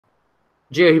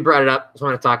Gio, you brought it up. Just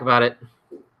want to talk about it.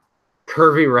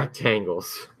 Curvy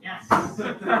rectangles. Yes.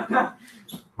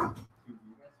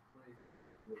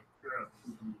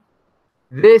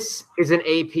 This is an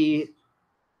AP.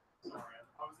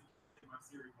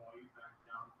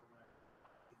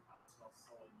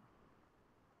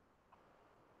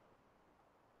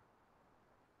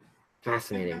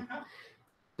 Fascinating.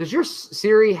 Does your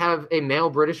Siri have a male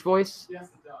British voice? Yes,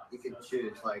 it does. You can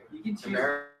choose, like, You can choose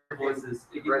American voices.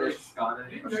 You can British,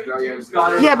 Scottish, Australian.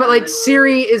 Scottish. Yeah, but like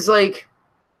Siri is like,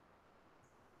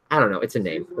 I don't know. It's a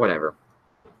name. Whatever.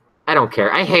 I don't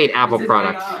care. I hate Apple It's an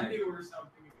products. AI.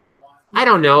 I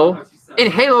don't know.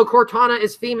 In Halo, Cortana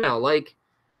is female. Like,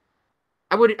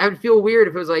 I would feel weird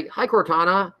if it was like, "Hi,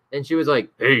 Cortana," and she was like,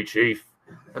 "Hey, Chief."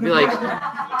 I'd be like,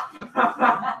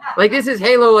 this is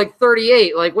Halo like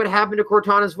 38. Like, what happened to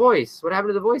Cortana's voice? What happened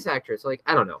to the voice actress? Like,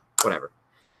 I don't know. Whatever.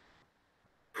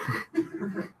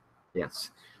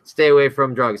 Yes. Stay away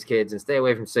from drugs, kids, and stay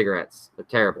away from cigarettes. They're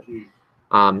terrible.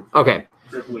 Okay.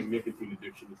 Crippling nicotine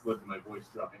addiction has led to my voice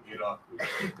dropping 8 off.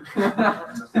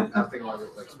 Nothing wrong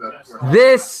with, like,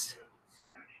 This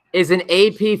is an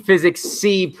AP Physics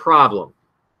C problem.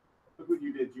 Look what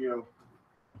you did, Gio.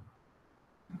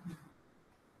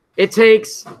 It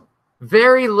takes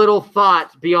very little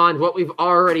thought beyond what we've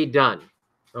already done,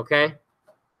 okay?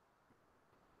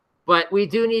 But we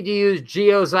do need to use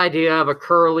Gio's idea of a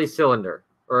curly cylinder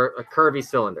or a curvy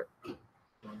cylinder.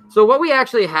 So what we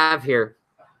actually have here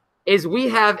is we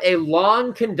have a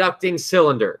long conducting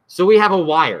cylinder. So we have a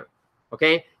wire,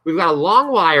 okay? We've got a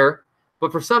long wire,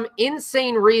 but for some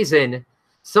insane reason,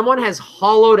 someone has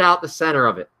hollowed out the center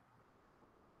of it.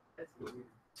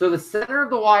 So the center of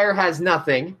the wire has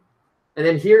nothing. And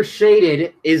then here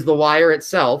shaded is the wire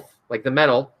itself, like the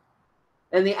metal.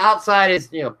 And the outside is,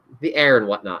 you know, the air and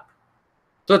whatnot.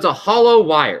 So it's a hollow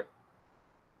wire.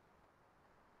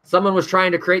 Someone was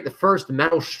trying to create the first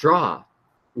metal straw.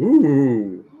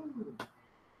 Ooh.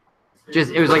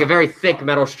 It was like a very thick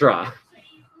metal straw.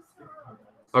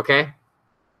 Okay.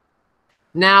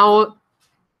 Now,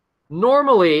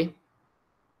 normally,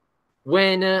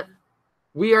 when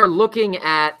we are looking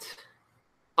at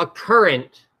a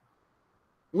current,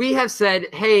 we have said,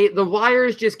 hey, the wire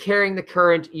is just carrying the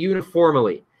current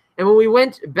uniformly. And when we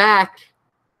went back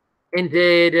and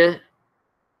did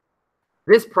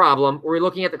this problem, where we're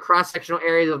looking at the cross-sectional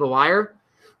areas of the wire,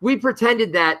 we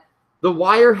pretended that the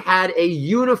wire had a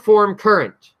uniform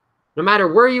current. No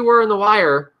matter where you were in the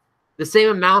wire, the same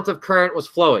amount of current was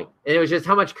flowing. And it was just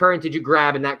how much current did you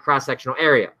grab in that cross-sectional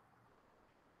area.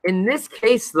 In this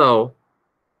case, though,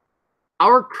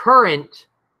 our current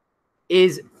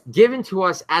is given to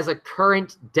us as a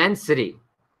current density.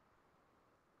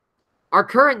 Our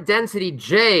current density,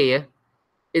 J,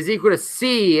 is equal to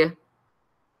C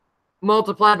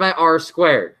multiplied by R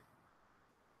squared,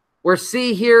 where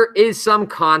C here is some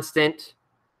constant,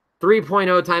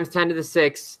 3.0 times 10 to the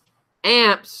 6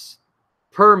 amps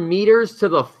per meters to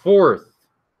the 4th.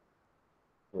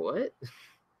 What?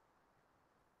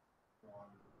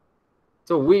 It's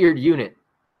a weird unit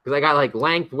because I got like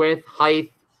length, width,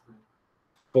 height,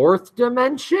 4th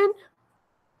dimension,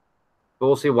 but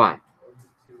we'll see why.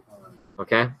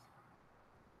 Okay.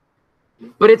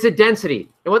 But it's a density.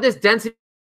 And what this density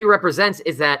represents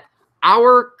is that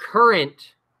our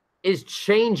current is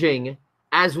changing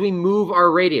as we move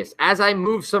our radius. As I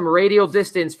move some radial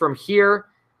distance from here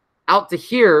out to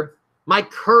here, my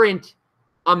current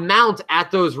amount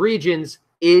at those regions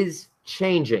is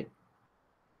changing.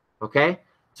 Okay?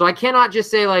 So I cannot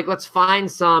just say, like, let's find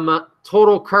some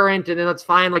total current and then let's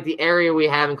find, like, the area we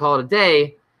have and call it a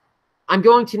day. I'm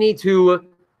going to need to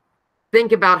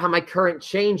think about how my current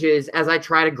changes as I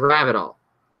try to grab it all.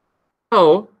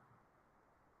 So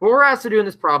what we're asked to do in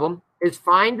this problem is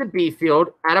find the B field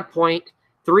at a point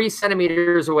 3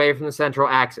 centimeters away from the central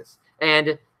axis.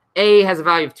 And A has a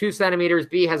value of 2 centimeters,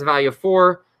 B has a value of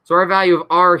 4. So our value of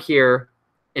R here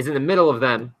is in the middle of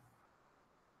them.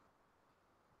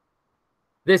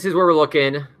 This is where we're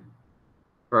looking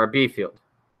for our B field.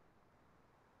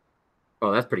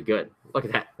 Oh, that's pretty good. Look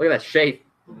at that. Look at that shape.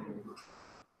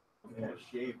 Yeah,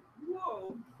 shape.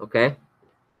 Whoa. Okay.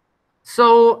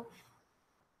 So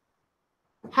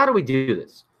how do we do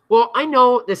this? Well, I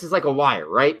know this is like a wire,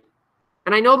 right?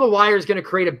 And I know the wire is going to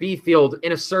create a B field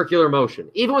in a circular motion.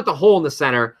 Even with the hole in the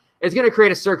center, it's going to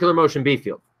create a circular motion B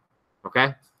field.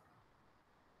 Okay?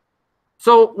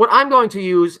 So what I'm going to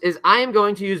use is I am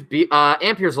going to use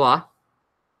Ampere's law.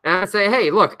 And I say,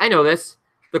 hey, look, I know this.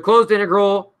 The closed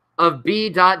integral of B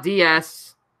dot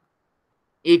ds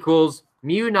equals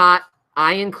mu naught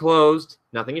I enclosed.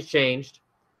 Nothing has changed.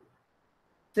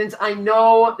 Since I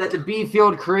know that the B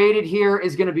field created here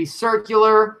is going to be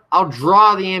circular, I'll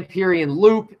draw the Amperian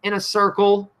loop in a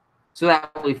circle so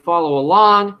that we follow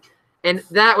along. And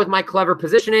that, with my clever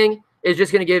positioning, is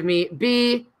just going to give me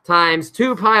B times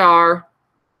 2 pi r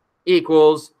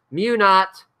equals mu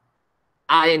naught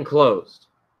I enclosed.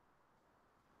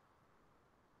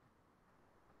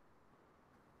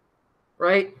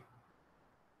 Right?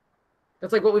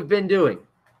 That's like what we've been doing.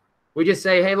 We just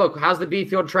say, hey, look, how's the B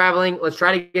field traveling? Let's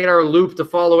try to get our loop to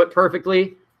follow it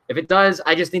perfectly. If it does,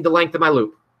 I just need the length of my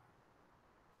loop.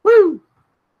 Woo!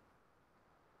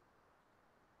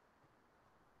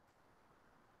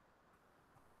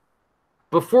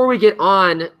 Before we get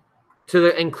on to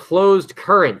the enclosed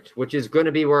current, which is going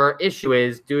to be where our issue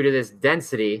is due to this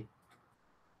density,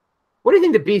 what do you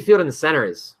think the B field in the center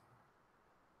is?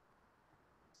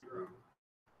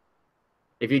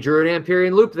 If you drew an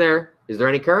Amperian loop there, is there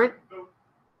any current?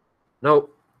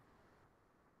 Nope.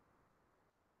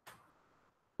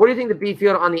 What do you think the B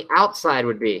field on the outside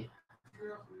would be?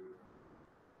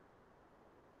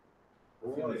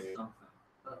 Zero.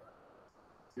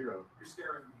 You're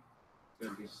staring. It's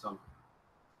gonna be something.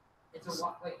 It's a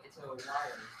wire,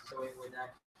 so it would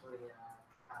actually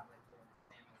have like the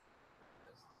same.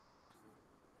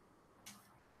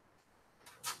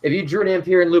 If you drew an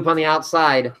Amperian loop on the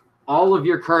outside, all of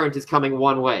your current is coming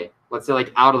one way. Let's say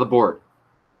like out of the board.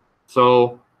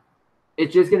 So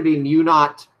it's just going to be mu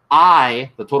naught I,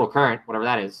 the total current, whatever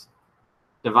that is,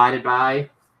 divided by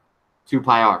 2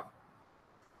 pi r.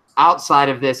 Outside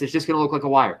of this, it's just going to look like a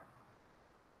wire.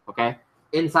 Okay?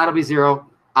 Inside will be 0.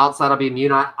 Outside will be mu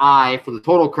naught I for the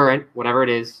total current, whatever it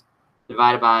is,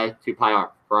 divided by 2 pi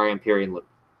r for our Amperian loop.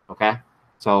 Okay?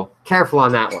 So careful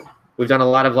on that one. We've done a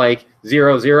lot of like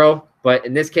 0, 0. But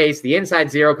in this case, the inside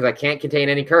 0 because I can't contain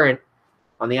any current.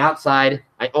 On the outside,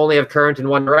 I only have current in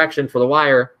one direction for the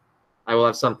wire. I will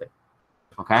have something.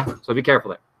 Okay? So be careful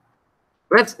there.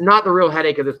 But that's not the real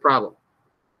headache of this problem.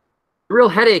 The real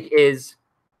headache is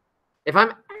if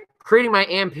I'm creating my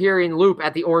Amperian loop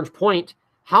at the orange point,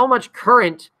 how much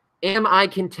current am I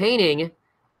containing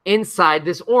inside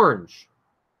this orange?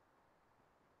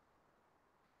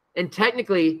 And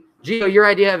technically, Gio, your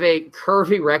idea of a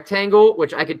curvy rectangle,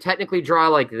 which I could technically draw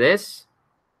like this.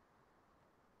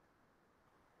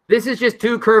 This is just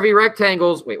 2 curvy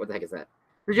rectangles. Wait, what the heck is that?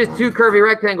 They're just 2 curvy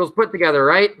rectangles put together,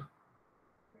 right?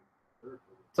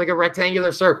 It's like a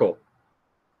rectangular circle.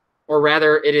 Or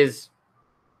rather, it is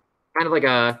kind of like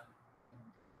a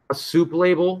soup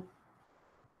label.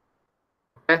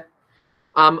 Okay.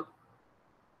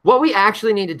 What we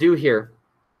actually need to do here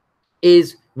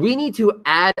is we need to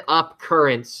add up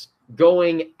currents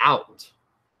going out.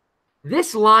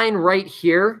 This line right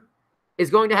here is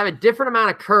going to have a different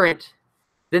amount of current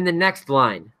than the next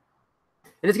line.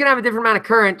 And it's going to have a different amount of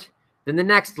current than the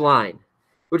next line,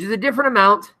 which is a different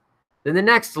amount than the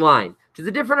next line, which is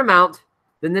a different amount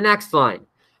than the next line.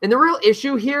 And the real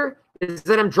issue here is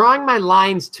that I'm drawing my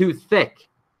lines too thick.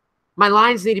 My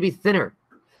lines need to be thinner.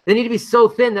 They need to be so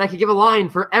thin that I could give a line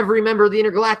for every member of the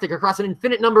intergalactic across an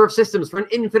infinite number of systems for an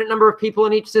infinite number of people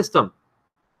in each system.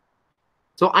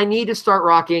 So I need to start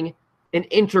rocking an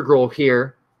integral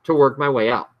here to work my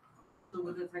way out. So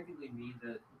would that technically mean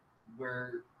that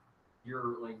where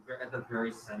you're like at the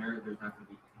very center, there's not going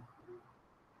to be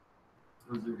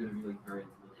any? Those are going to be like very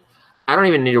little. I don't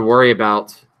even need to worry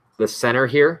about the center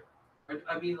here.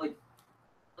 I mean, like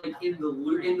in the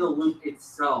loop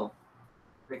itself,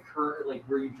 the current, like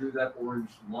where you drew that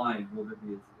orange line, will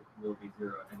be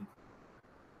 0?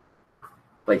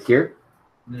 Like here?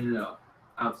 No,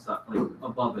 outside, like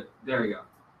above it. There you go.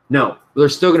 No,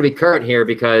 there's still going to be current here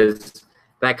because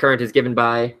that current is given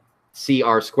by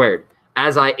CR squared.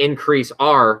 As I increase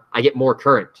R, I get more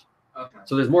current. Okay.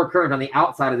 So there's more current on the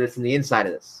outside of this than the inside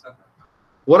of this. Okay.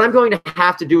 What I'm going to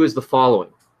have to do is the following.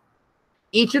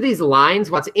 Each of these lines,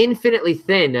 while it's infinitely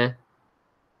thin,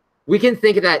 we can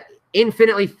think of that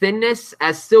infinitely thinness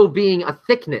as still being a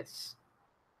thickness.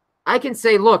 I can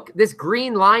say, look, this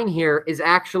green line here is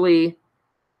actually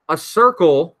a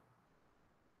circle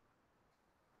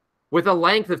with a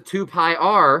length of 2 pi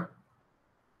r,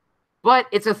 but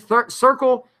it's a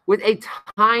circle with a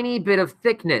tiny bit of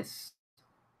thickness.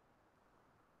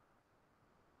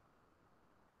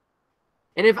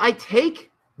 And if I take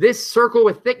this circle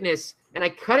with thickness and I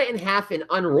cut it in half and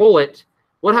unroll it,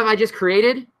 what have I just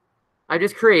created? I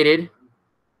just created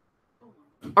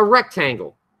a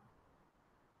rectangle.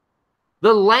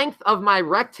 The length of my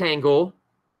rectangle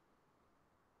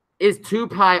is 2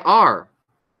 pi r.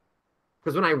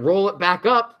 Because when I roll it back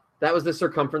up, that was the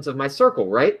circumference of my circle,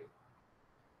 right?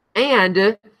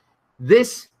 And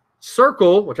this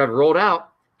circle, which I've rolled out,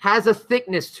 has a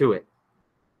thickness to it.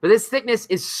 But this thickness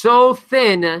is so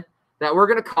thin that we're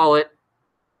going to call it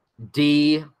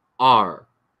dr.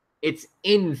 It's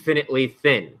infinitely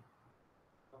thin.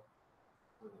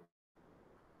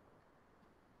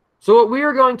 So what we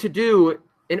are going to do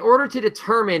in order to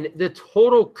determine the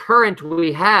total current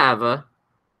we have,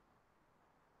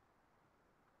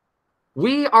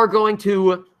 we are going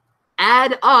to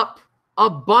add up a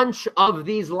bunch of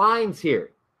these lines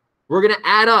here. We're going to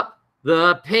add up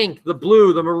the pink, the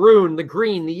blue, the maroon, the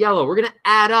green, the yellow. We're going to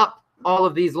add up all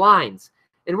of these lines.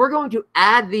 And we're going to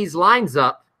add these lines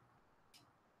up.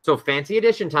 So fancy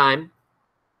addition time.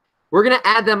 We're going to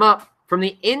add them up from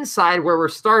the inside where we're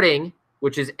starting,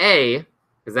 which is A,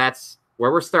 because that's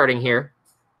where we're starting here,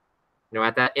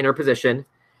 at that inner position,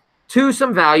 to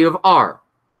some value of R.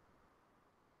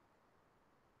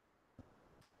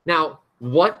 Now,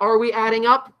 what are we adding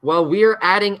up? Well, we are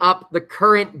adding up the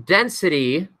current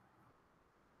density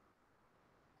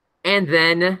and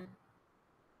then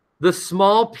the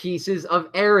small pieces of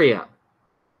area.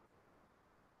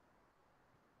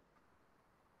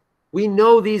 We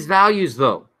know these values,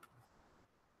 though.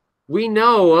 We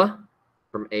know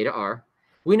from A to R,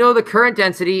 we know the current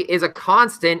density is a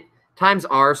constant times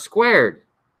R squared.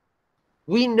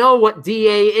 We know what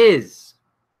dA is.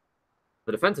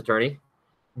 The defense attorney.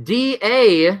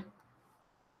 dA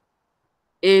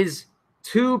is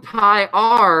 2 pi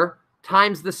R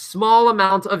times the small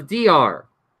amount of dr.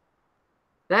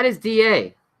 That is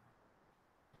dA.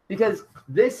 Because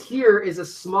this here is a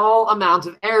small amount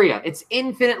of area. It's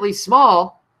infinitely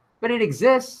small, but it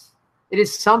exists. It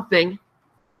is something.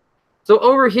 So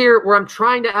over here, where I'm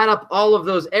trying to add up all of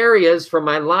those areas from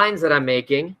my lines that I'm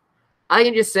making, I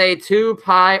can just say 2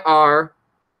 pi R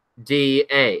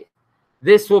dA.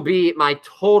 This will be my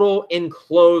total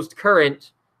enclosed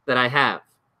current that I have.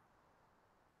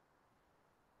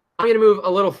 I'm going to move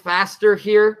a little faster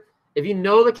here. If you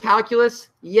know the calculus,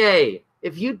 yay.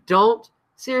 If you don't,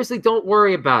 seriously, don't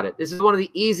worry about it. This is one of the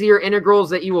easier integrals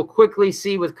that you will quickly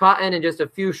see with cotton in just a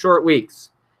few short weeks.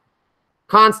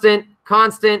 Constant,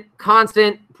 constant,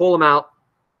 constant, pull them out.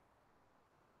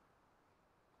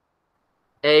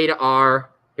 A to R,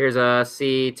 here's a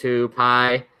C to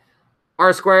pi.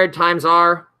 R squared times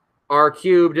R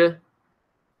cubed.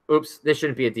 Oops, this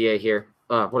shouldn't be a dA here.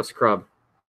 What a scrub.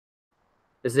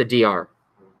 This is a dr.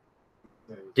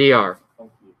 dr.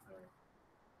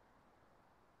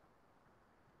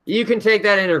 You can take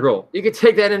that integral. You can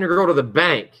take that integral to the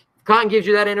bank. If Cotton gives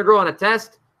you that integral on a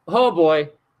test, oh boy,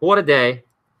 what a day.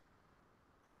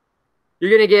 You're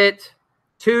going to get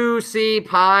 2c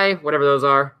pi, whatever those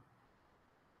are,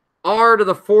 r to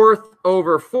the 4th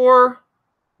over 4,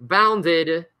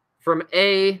 bounded from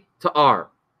A to R.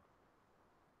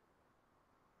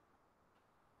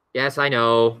 Yes, I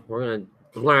know. We're going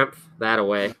to blimp that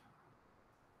away.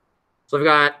 So we've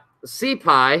got c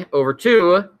pi over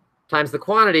 2 times the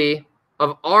quantity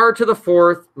of r to the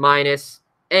 4th minus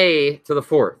A to the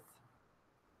 4th.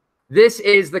 This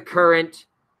is the current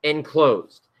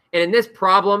enclosed. And in this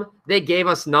problem, they gave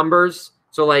us numbers.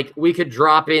 So like we could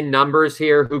drop in numbers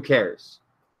here. Who cares?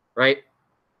 Right?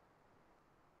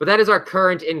 But that is our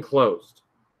current enclosed.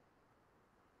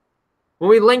 When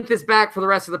we link this back for the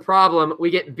rest of the problem, we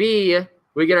get B,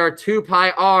 we get our 2 pi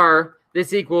R.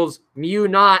 This equals mu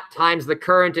naught times the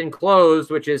current enclosed,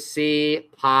 which is C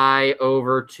pi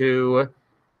over 2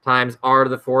 times R to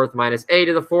the 4th minus A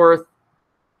to the 4th.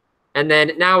 And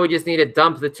then now we just need to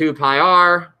dump the 2 pi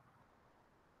R.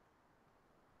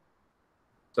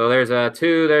 So there's a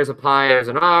 2, there's a pi, there's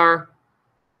an R.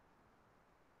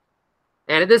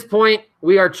 And at this point,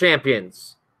 we are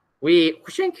champions. We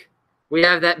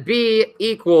have that B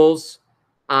equals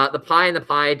the pi and the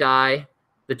pi die.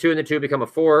 The 2 and the 2 become a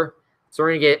 4. So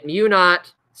we're going to get mu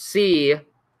naught C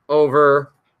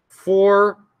over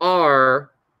 4R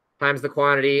times the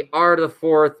quantity R to the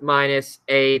 4th minus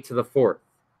A to the 4th.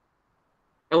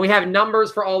 And we have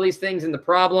numbers for all these things in the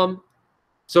problem,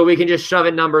 so we can just shove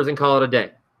in numbers and call it a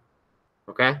day.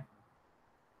 Okay?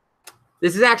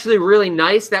 This is actually really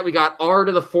nice that we got R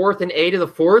to the 4th and A to the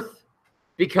 4th,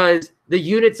 because the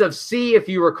units of C, if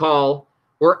you recall,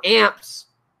 were amps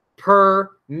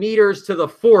per meters to the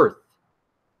 4th.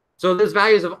 So those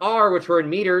values of R, which were in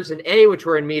meters, and A, which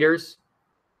were in meters,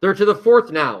 they're to the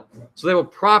 4th now. So they will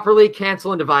properly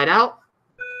cancel and divide out,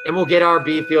 and we'll get our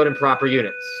B field in proper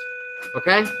units.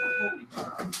 Okay?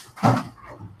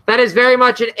 That is very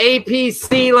much an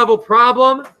APC level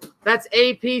problem. That's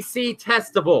APC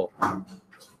testable.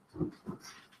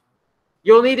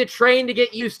 You'll need to train to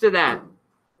get used to that.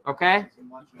 Okay?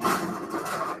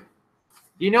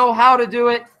 You know how to do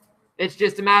it. It's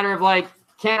just a matter of like,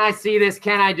 can I see this?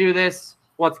 Can I do this?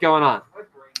 what's going on.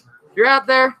 If you're out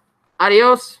there,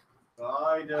 adios.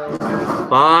 Bye, Dylan.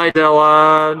 Bye,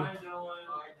 Dylan. Bye,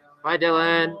 Dylan. Bye,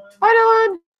 Dylan. Bye,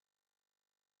 Dylan.